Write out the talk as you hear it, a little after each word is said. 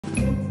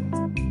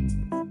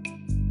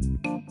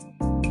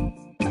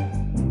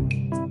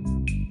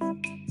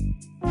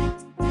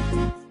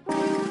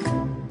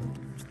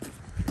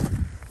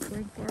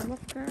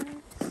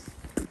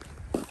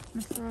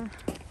Sa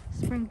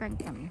Springbank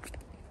kami.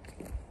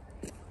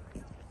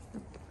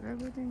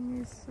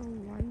 Everything is so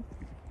white.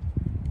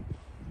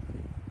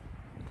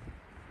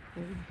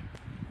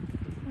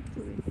 Not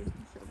too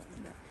interesting so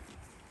like that.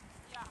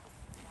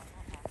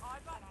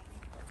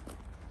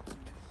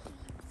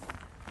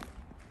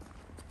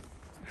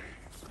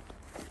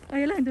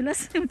 Ay lang,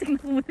 dulas. Muntik na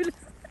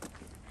kumudulas.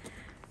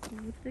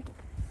 Butik.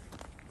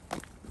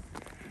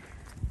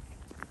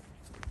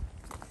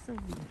 So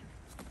weird.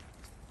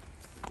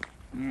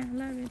 Yeah, I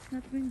love it. It's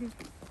not windy.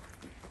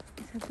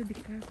 Just have to be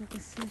careful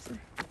because there's a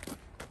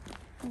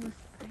lot of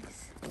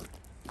space.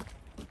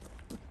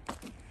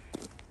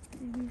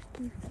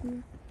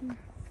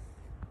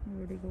 Where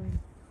are they going?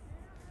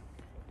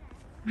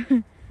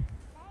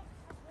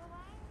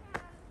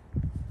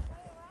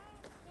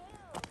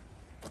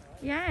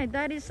 Yeah,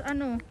 that is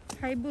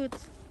high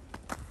boots.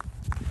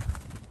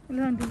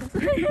 Wala nang dulas.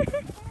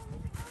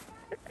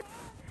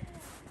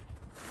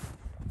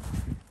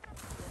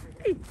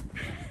 Hey.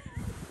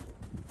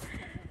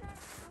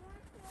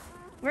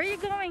 Where are you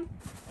going?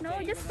 No,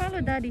 just follow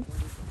daddy.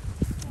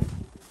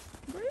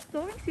 Where are you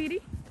going,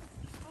 sweetie?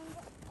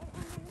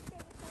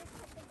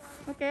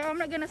 Okay, I'm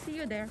not gonna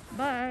see you there.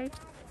 Bye.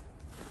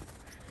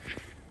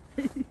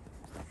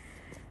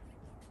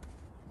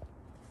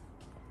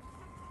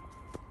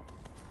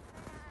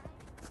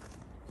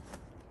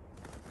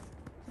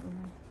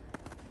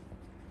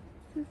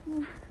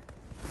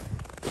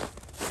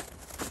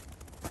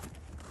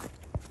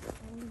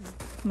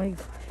 Oh my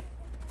gosh.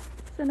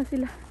 Sana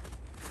sila?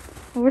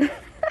 Wala.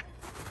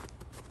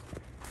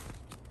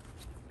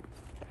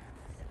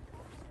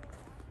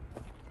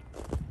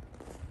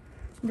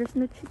 There's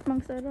no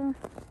chipmunks at all.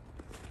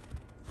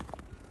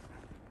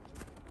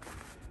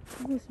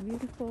 It was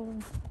beautiful.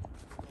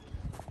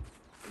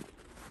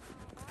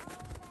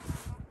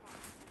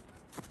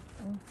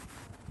 Oh.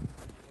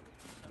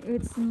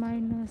 It's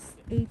minus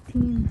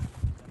 18. Oh.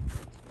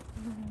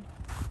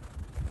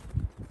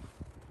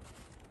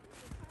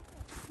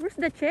 Where's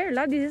the chair?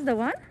 Love, this is the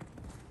one?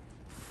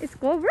 It's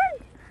covered?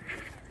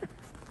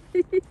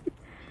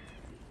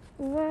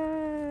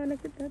 Wow,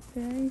 look at that,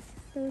 guys.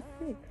 So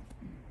thick.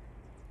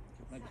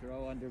 Like they're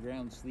all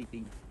underground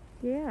sleeping.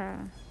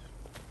 Yeah.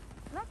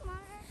 Look,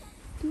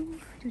 Mom.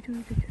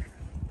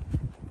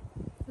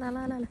 La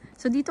la la la.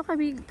 So dito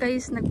kami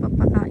guys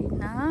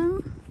nagpapakain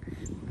ng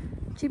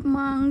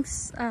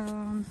chipmunks,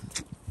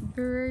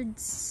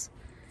 birds,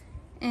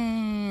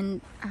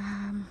 and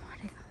what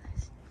do you call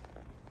this?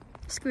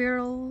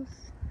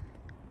 Squirrels,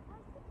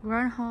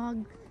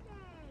 groundhog.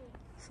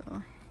 So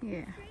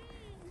yeah,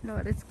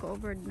 Lord, it's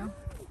covered now.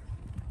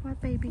 What,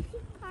 baby?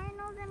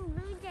 Cardinals and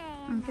Blue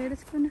Jays. Okay,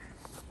 let's go na.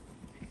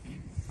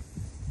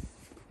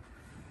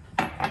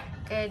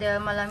 Kaya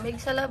dahil malamig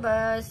sa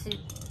labas,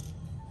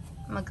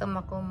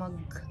 magkama ko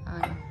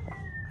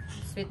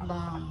sweet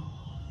bomb.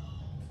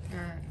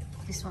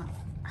 This one.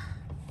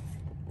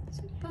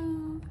 Sweet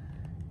bomb.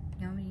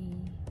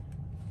 Yummy.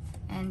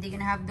 And they're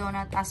gonna have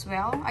donut as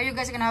well. Are you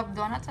guys gonna have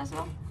donuts as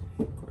well?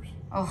 Of course.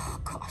 Oh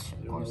gosh,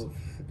 of course.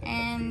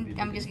 And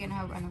I'm just gonna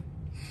have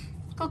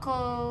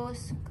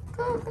cocos.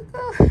 Coco.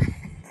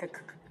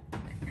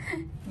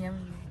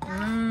 Yummy.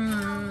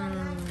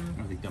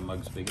 I think the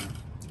mug's big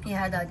enough.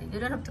 Yeah, Daddy. You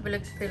don't have to fill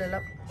it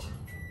up.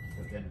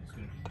 Again, it's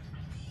good.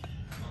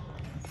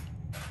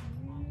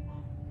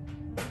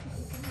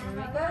 Here we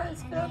go.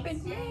 Let's put open.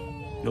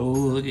 Yay!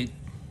 Oh, look at.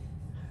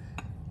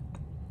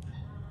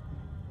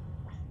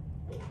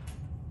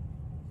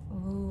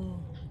 Oh.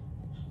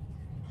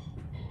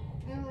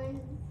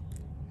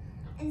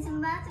 It's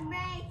about to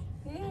break.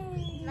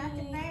 Yay! About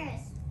to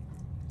burst.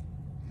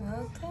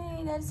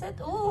 Okay, that's it.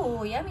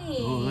 Oh, yummy.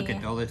 Oh, look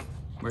at all the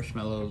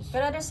marshmallows.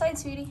 What other side,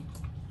 sweetie?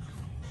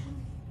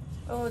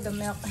 Oh, the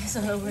milk is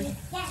all over there.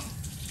 Yeah.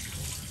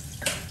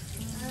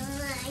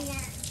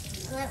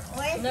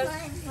 Where's Look.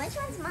 mine? Which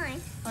one's mine?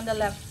 On the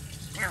left.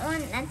 That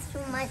one, that's too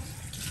much.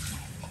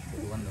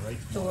 The one on the right.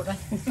 Sure.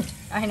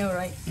 I know,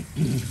 right?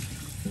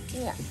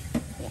 Yeah.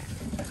 Yeah.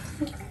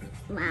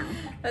 Wow.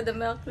 Oh, the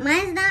milk.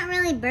 Mine's not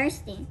really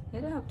bursting. You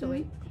don't have to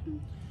wait. Do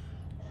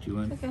you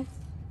want? Okay.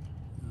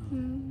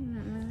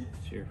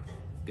 Sure.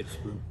 Get a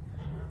spoon.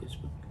 Get a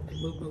spoon.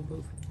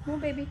 Move. Oh,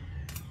 baby.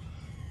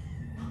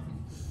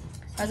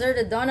 Those are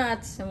the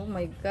donuts. Oh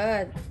my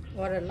God.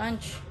 What a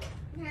lunch.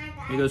 Here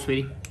you go,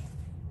 sweetie.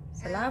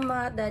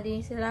 Salamat,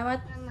 Daddy.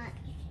 Salamat. Was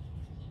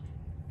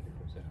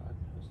that hot?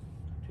 Was it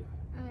too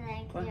hot? I'm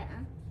like, What? yeah.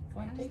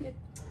 Want to take it?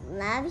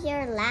 Love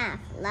your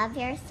laugh. Love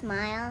your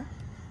smile.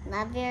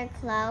 Love your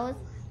clothes.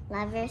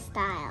 Love your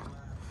style.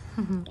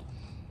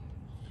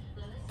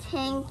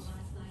 Think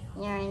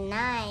you're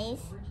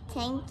nice.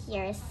 Think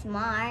you're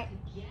smart.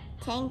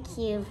 Think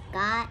you've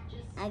got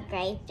a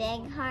great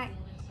big heart.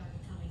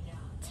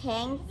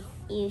 Think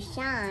you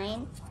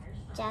shine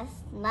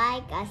just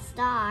like a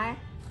star.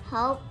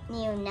 Hope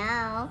you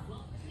know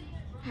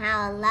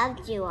how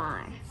loved you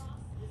are.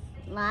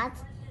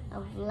 Lots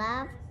of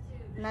love,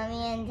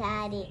 Mommy and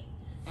Daddy.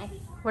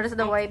 What is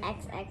the white?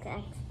 X, X,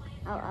 X.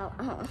 Oh.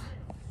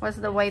 What's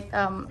the white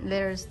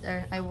letters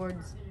there?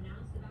 Words.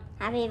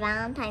 Happy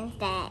Valentine's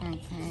Day.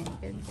 Okay,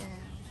 good job.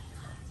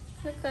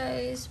 Look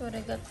guys, what I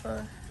got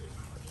for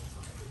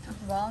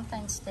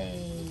Valentine's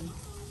Day.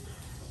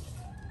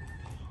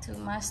 2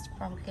 masks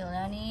from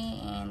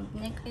Kilani and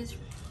necklace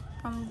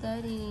from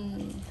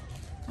Daddy.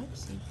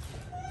 Oopsie.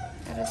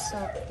 That is so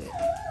cute.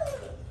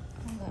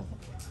 I love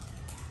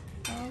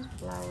it. And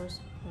flowers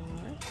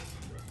for.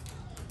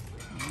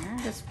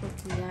 Yeah, that's for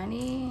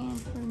Kilani and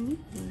for me.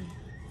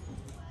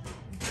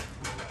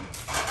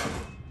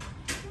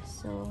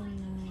 So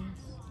nice.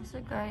 So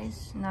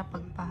guys,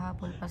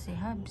 napagpahabol pa si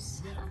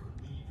Hubs.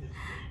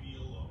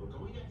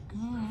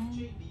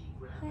 And,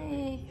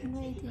 hey, can't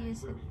wait to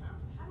use it.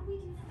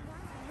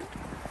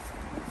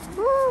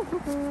 Woo!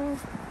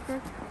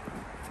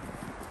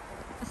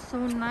 It's so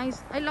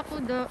nice. Ay,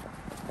 lako,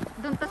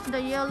 don't touch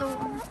the yellow.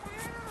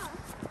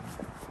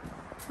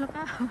 Look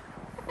out.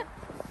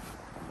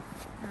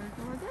 There we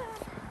go again.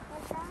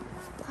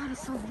 God,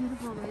 it's so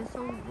beautiful. It's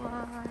so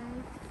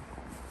white.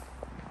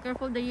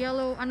 Careful the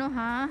yellow, ano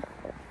ha?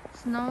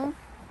 Snow.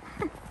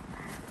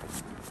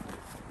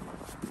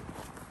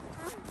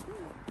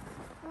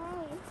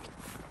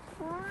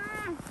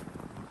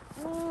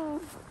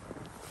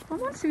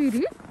 Come on,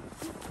 sweetie.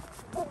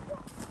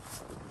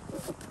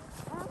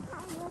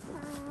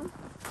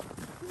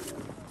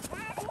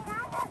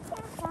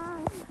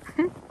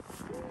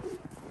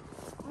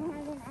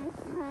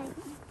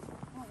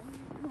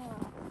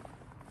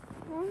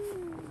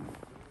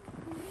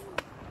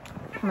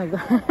 Oh my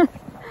God.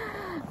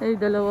 Ay,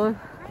 dalawa.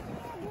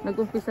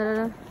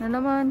 Nag-umpisa na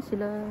naman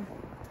sila.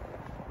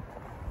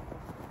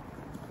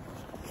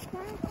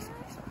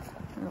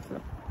 Look.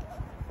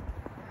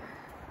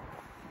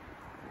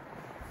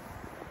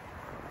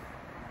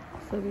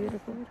 So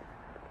beautiful.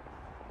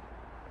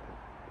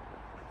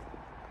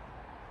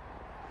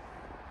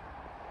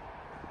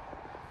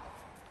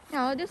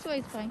 No, this way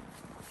is fine.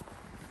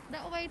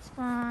 That way it's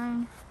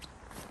fine.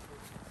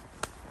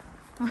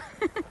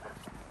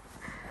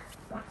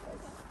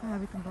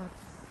 Grabe itong bata.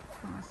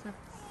 Pangasap.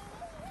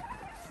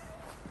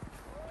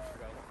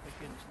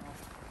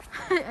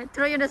 I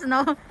throw you in the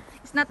snow.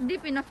 It's not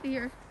deep enough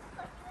here.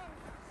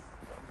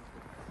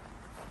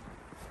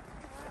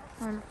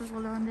 Oh,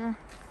 look on there.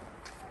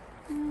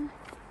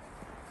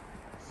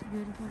 It's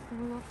beautiful to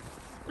look.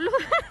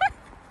 Look.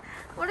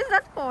 What is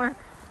that for?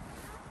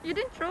 You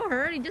didn't throw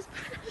her, you just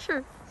push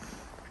her.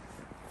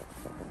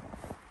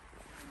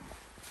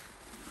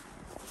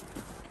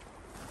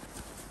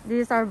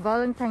 This is our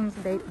Valentine's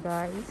date,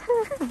 guys.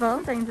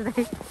 Valentine's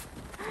Day.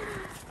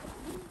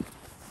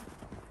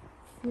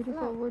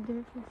 Beautiful wood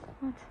there.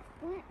 What?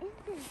 What is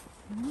this?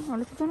 Oh,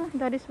 let's go now.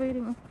 Daddy's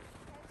waiting.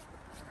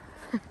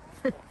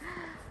 Look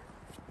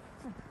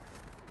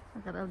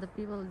at all the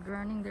people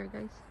running there,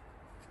 guys.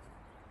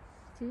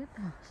 See it?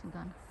 Oh, it's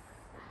gone.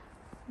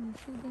 You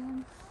see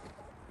them?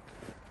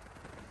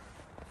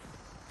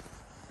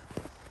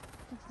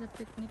 It's the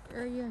picnic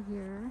area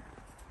here.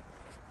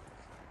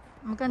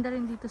 Maganda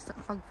rin dito sa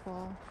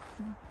pag-fall.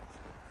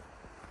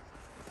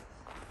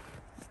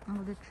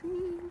 All the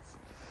trees.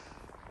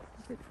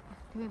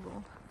 There we go.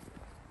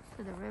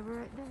 To the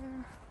river right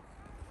there.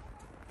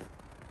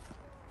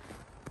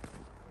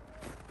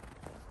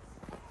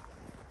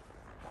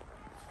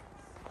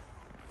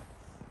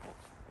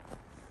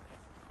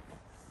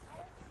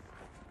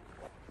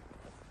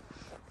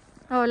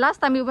 Oh, last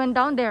time we went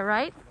down there,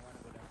 right?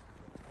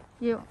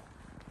 You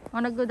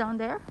wanna go down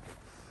there?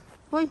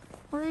 Wait,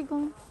 where are you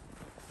going?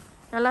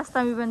 The last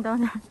time we went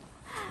down there.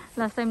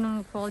 Last time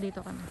nung fall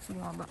dito kami.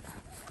 Bumaba.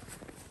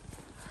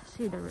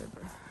 See the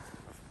river.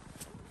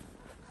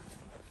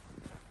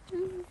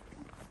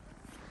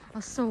 Oh,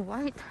 so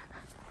white.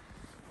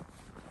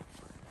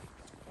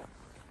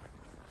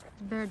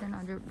 Better than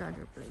the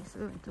other place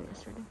we went to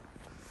yesterday.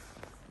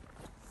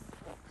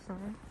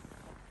 Sorry.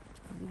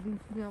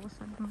 Hindi ako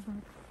sad.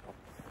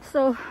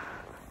 So,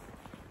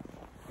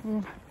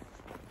 ayan.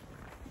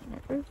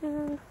 That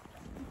river.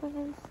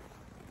 Guys.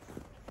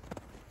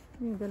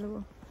 Yung dalawa.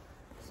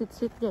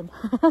 Sit dyan.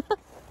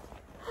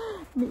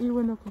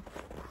 Niiwan ako.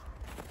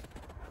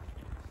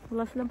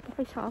 Wala silang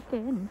pakay sa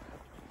akin.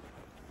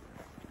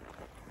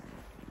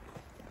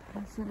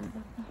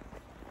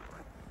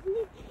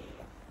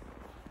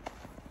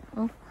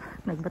 Oh,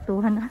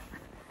 nagbatuhan na.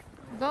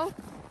 Go.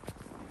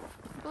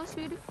 Go,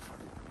 sweetie.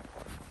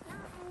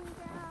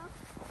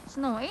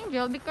 Snow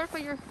angel. Be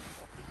careful your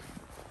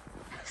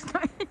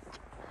snow angel.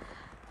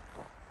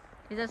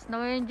 Is a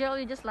snow angel?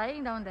 You're just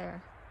lying down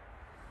there.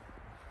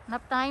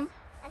 Nap time?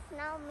 A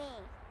snow me.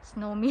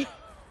 Snow me.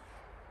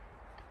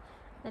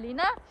 Dali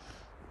na.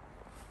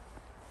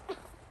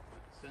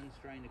 Sun's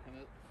trying to come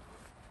out.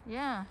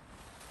 Yeah.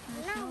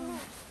 No.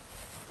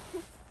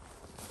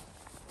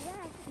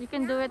 You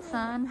can do it,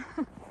 son.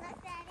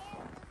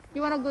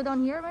 You wanna go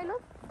down here, my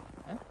love?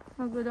 Huh?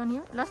 Wanna go down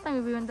here? Last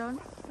time we went down.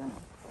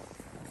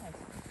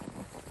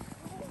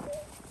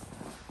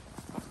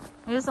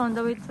 It's on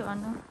the way to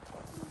ano.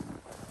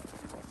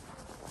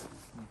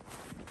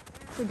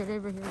 To the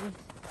river here. Guys.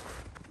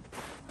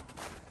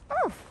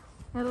 Oh,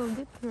 a little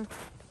bit here.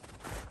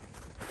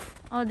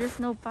 Oh, there's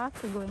no path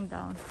to going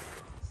down.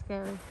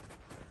 scary.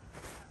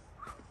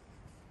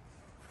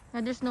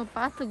 And there's no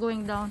path to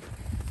going down.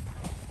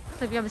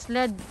 So if you have a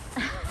sled,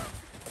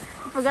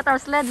 we forgot our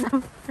sled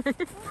now. In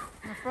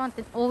the front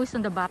and always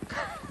on the back.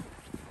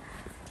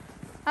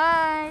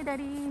 Hi,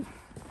 Daddy.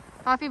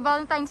 Happy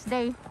Valentine's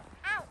Day.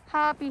 Ow.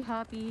 Happy.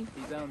 Happy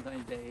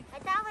Valentine's Day. I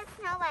thought it was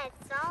snow, but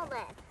it's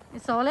solid.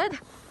 It's solid?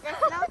 The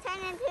snow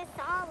turned into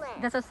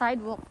solid. That's a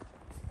sidewalk.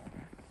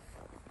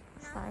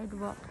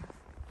 Sidewalk.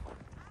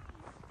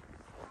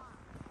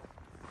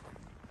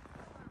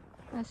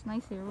 That's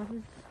nice here. What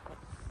is?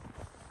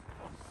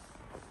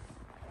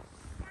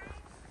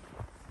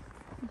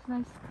 It's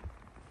nice.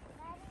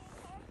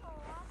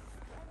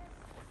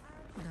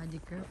 Daddy,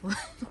 careful.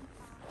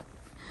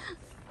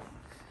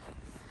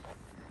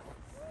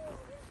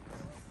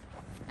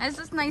 There's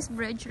this nice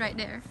bridge right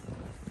there.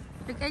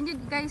 Can you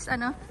guys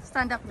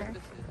stand up there?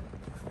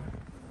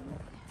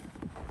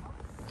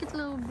 Cute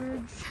little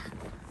bridge.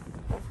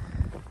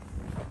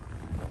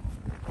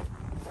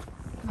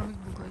 Nice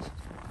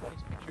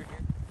picture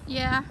here.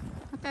 Yeah,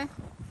 okay.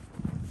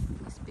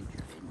 This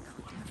picture in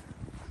down there.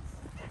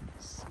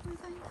 So we're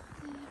going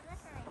down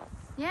there.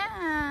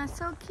 Yeah,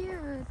 so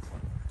cute.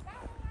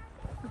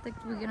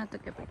 We're gonna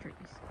take a picture.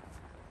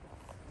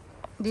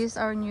 This is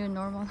our new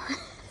normal.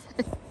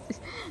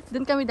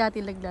 Doon kami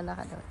dati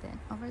naglalakad dati.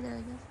 Over there,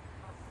 I guess.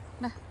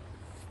 Nah.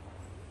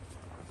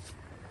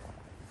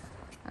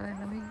 Alam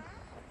lamig.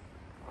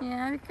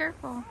 Yeah, be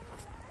careful.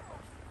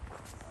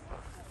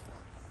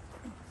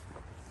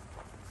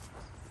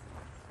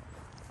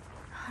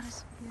 Oh,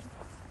 that's beautiful.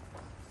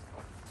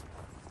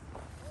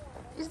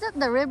 Is that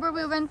the river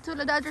we went to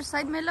the other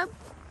side, my love?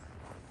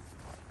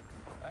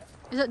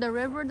 Is that the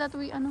river that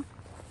we,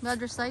 the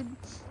other side?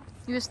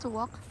 You used to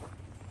walk?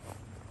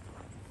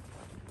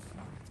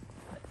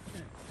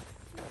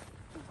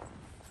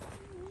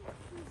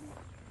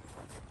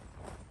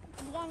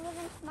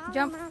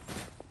 Jump.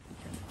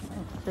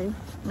 See?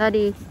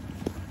 Daddy.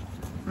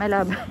 My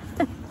love.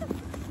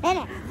 In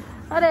it.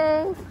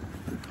 Hare.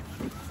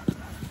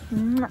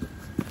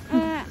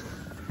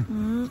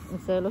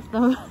 Selos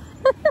na.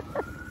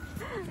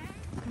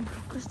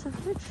 Where's the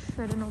fish?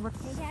 I don't know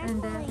what's in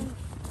there.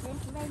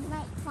 This leg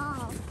might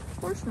fall. Of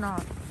course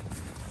not.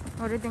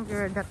 What do you think,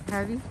 you're that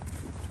heavy?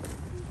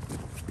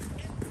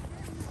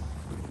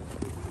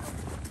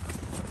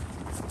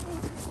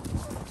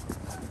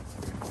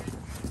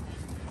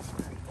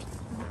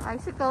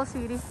 Icicle,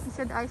 Siri. He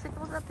said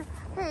icicles up there.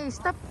 Hey,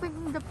 stop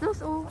picking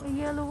those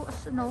yellow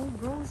snow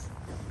grows.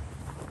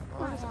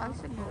 What is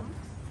icicle?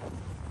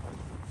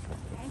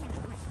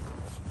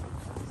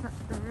 It's not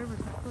the river.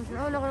 It's not close.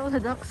 Oh, look at all the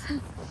ducks.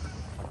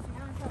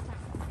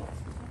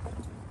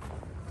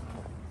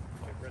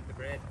 The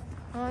bread.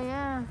 Oh,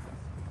 yeah.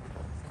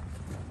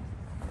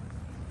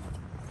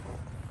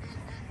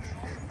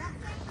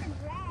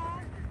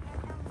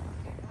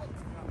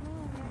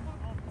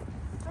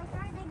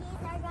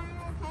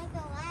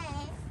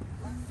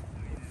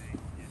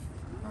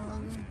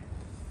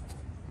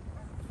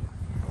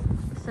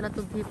 There's a lot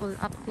of people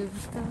active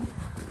still.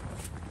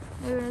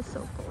 It's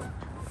so cold.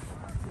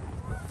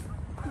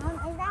 Mom,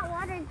 is that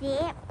water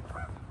deep?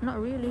 Not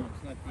really.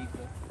 It's not deep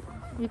though.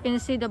 You can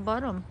see the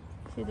bottom.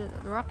 See the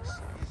rocks.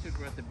 You should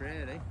brought the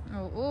bread, eh?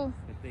 Oh.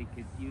 If they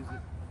could use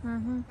it.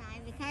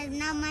 Because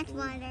not much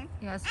water.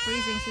 Yeah, it's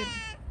freezing. See,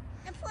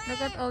 The plant!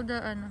 look at all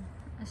the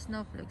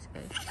snowflakes,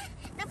 guys.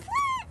 The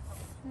plant!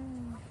 Oh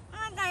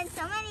my god,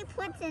 so many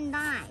puts and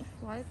dies.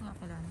 Quiet nga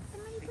kailangan. So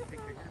many puts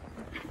and dies.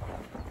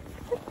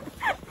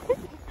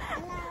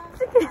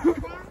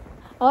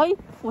 Oy,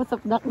 what's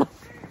up, duck?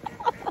 What's it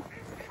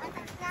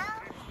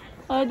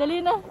now? Ay,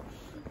 dali na.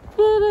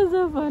 That's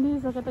so funny.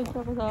 Sakit ang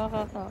siya ko sa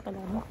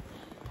kakakalaman.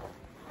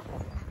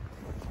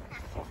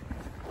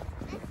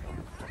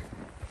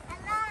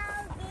 Hello,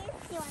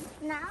 Beef. You want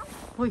snow?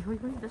 Hoy,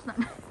 that's not.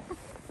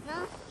 No,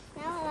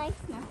 no, I like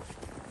snow.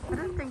 I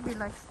don't think they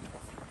like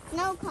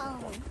Snow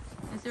cone.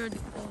 it's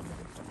already cold.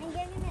 I'm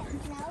giving it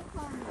snow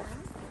cone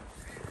now.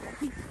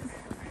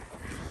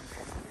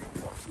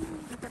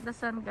 Look at the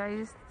sun,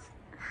 guys.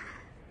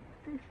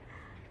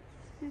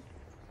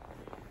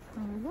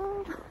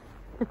 Hello.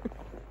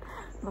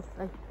 Look,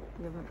 I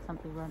give it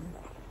something running.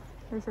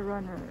 There's a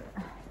runner.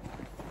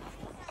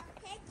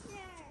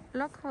 Picture.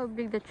 Look how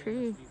big the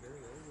tree.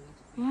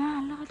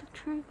 Yeah, look at the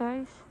tree,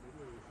 guys.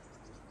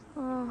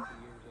 Oh,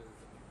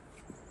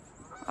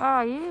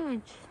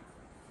 huge.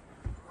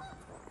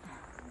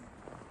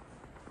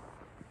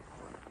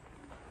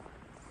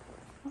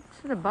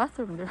 What's the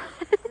bathroom there?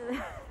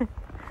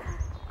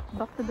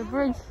 Back to the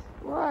bridge.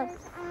 What?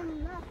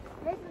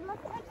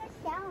 Looks like a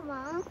shell,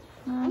 Mom.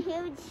 Hmm. A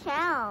huge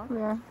shell.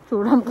 Yeah,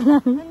 suram ka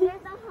namin. And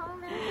there's a hole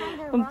inside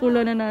the Ang rock.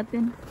 pula na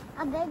natin.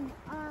 A big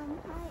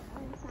height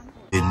or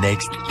something. The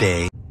next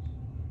day.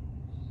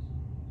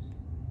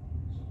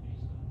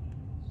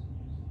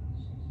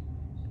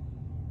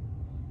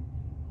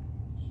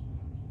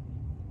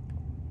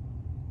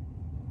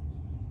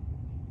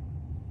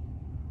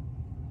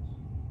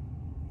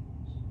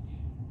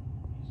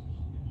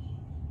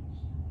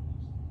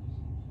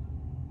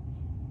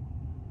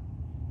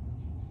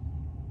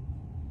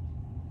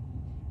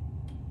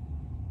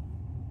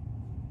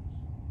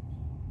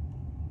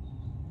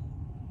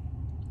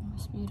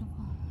 It's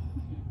beautiful.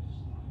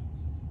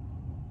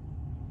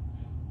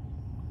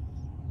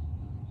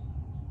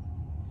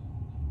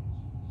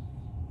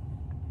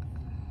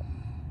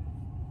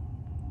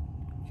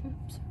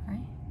 Oops,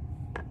 sorry.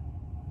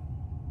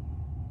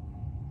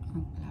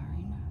 Ang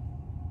blurry na.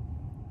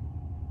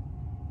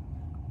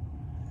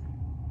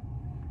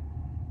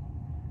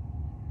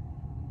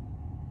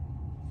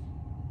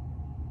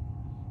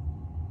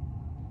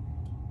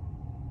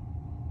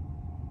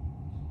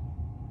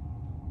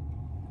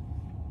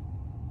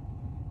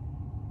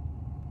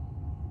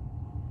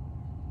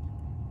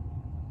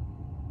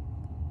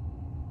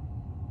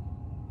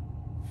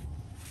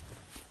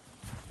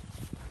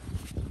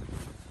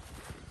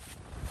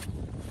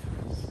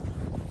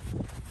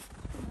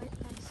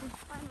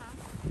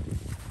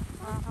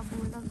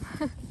 Nakakabulag.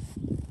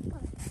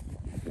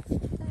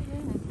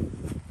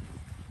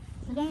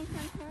 Getting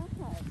some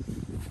turtles.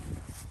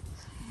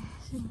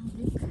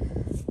 Sinabik.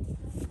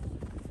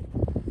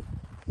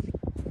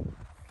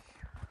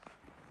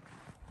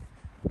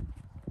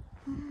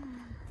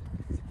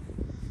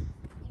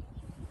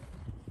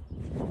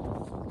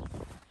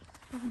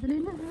 Dali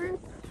na, hurry.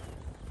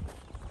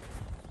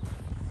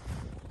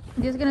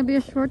 This is gonna be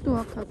a short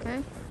walk,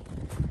 okay?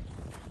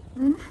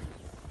 What?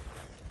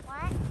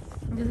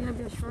 This is gonna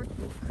be a short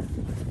walk.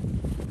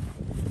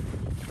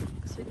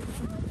 So I'm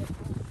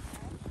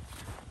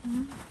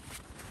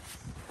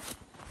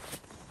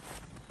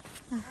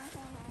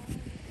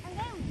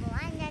getting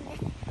blinded.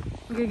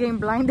 you're getting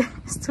blind.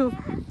 It's too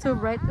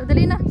bright. Oh,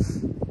 dali na.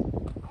 It's so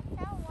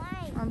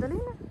white. Oh,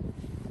 dali na.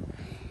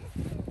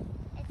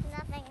 It's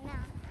nothing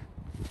now.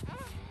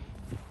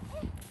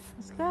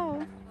 Let's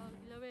go. Oh,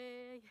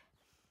 lamig.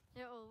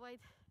 They're all white.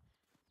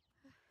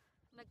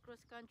 Nag-cross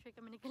country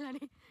kami ni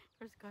Kalani.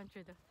 Cross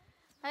country daw.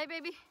 Hi,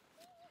 baby.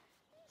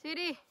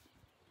 Siri.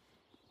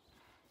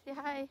 Say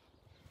hi.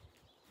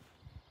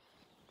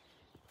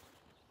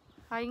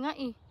 Hi nga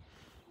eh.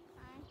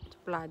 It's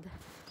blood.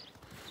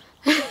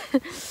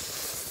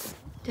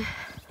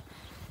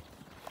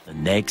 The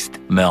next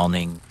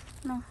morning.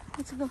 No,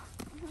 let's go.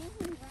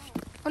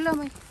 Wala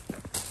may.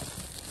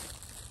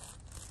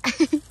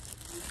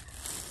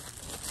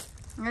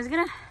 Let's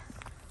go na.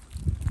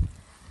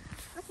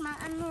 Look, my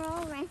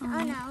unroll right.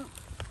 Oh no,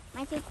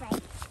 my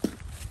toothbrush.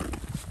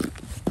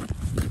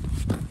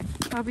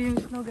 Sabi yung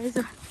snow, guys.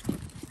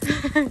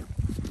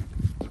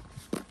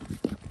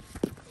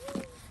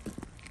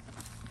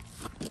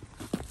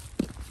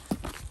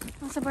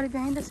 What's the body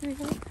behind us? Okay,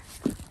 Mom.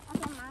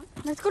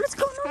 Let's go, let's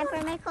go. Time for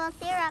my cold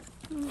syrup.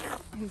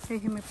 Hey, say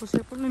him, may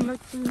puso po ng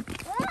light. There we go.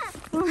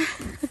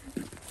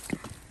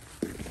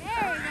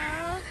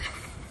 Yeah.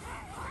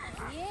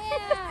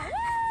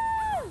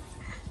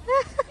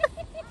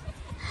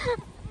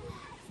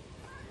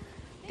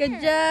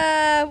 Good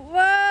job!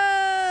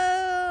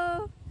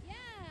 Wow!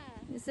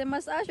 Yeah. You say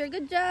Mas Asher,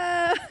 good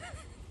job!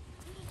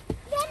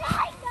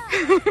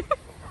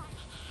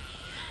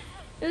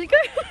 Let's go!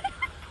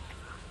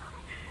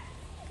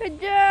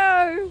 Good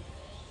job!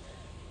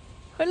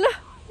 Hala!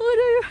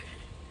 Ano yun?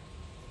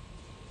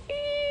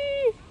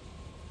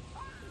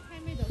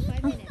 5 minutes.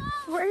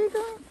 Where are you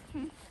going?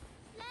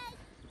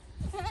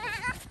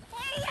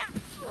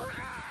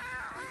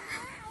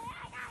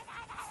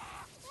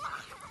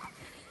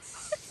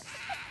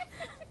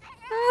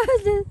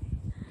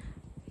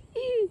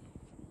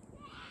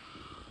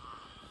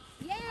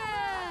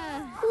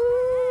 Yeah.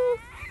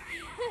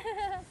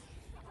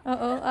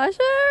 Uh-oh,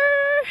 Asher!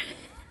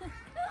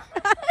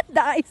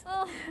 Dies!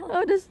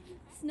 Oh, this...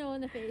 Snow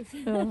in the face.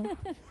 Oh.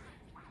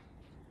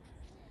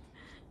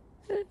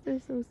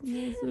 They're so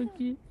small, so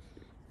cute.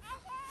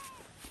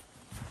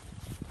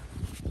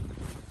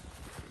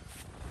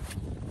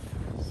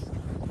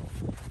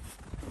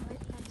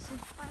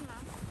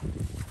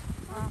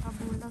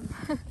 Nakakabulag.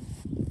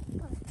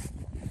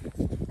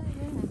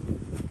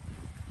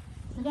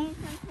 Getting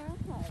some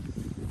turtles.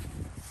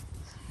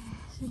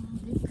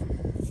 Sinabik.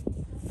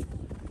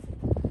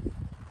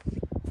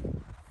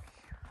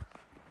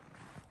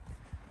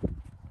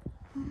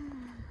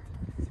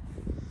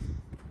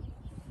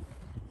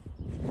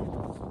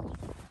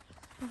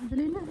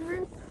 Dali na,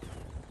 hurry.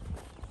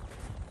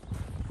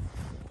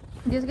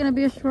 This is gonna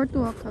be a short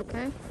walk,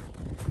 okay?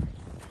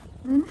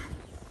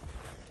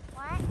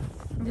 What?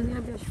 This is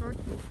gonna be a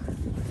short walk.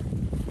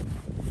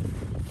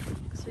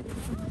 So,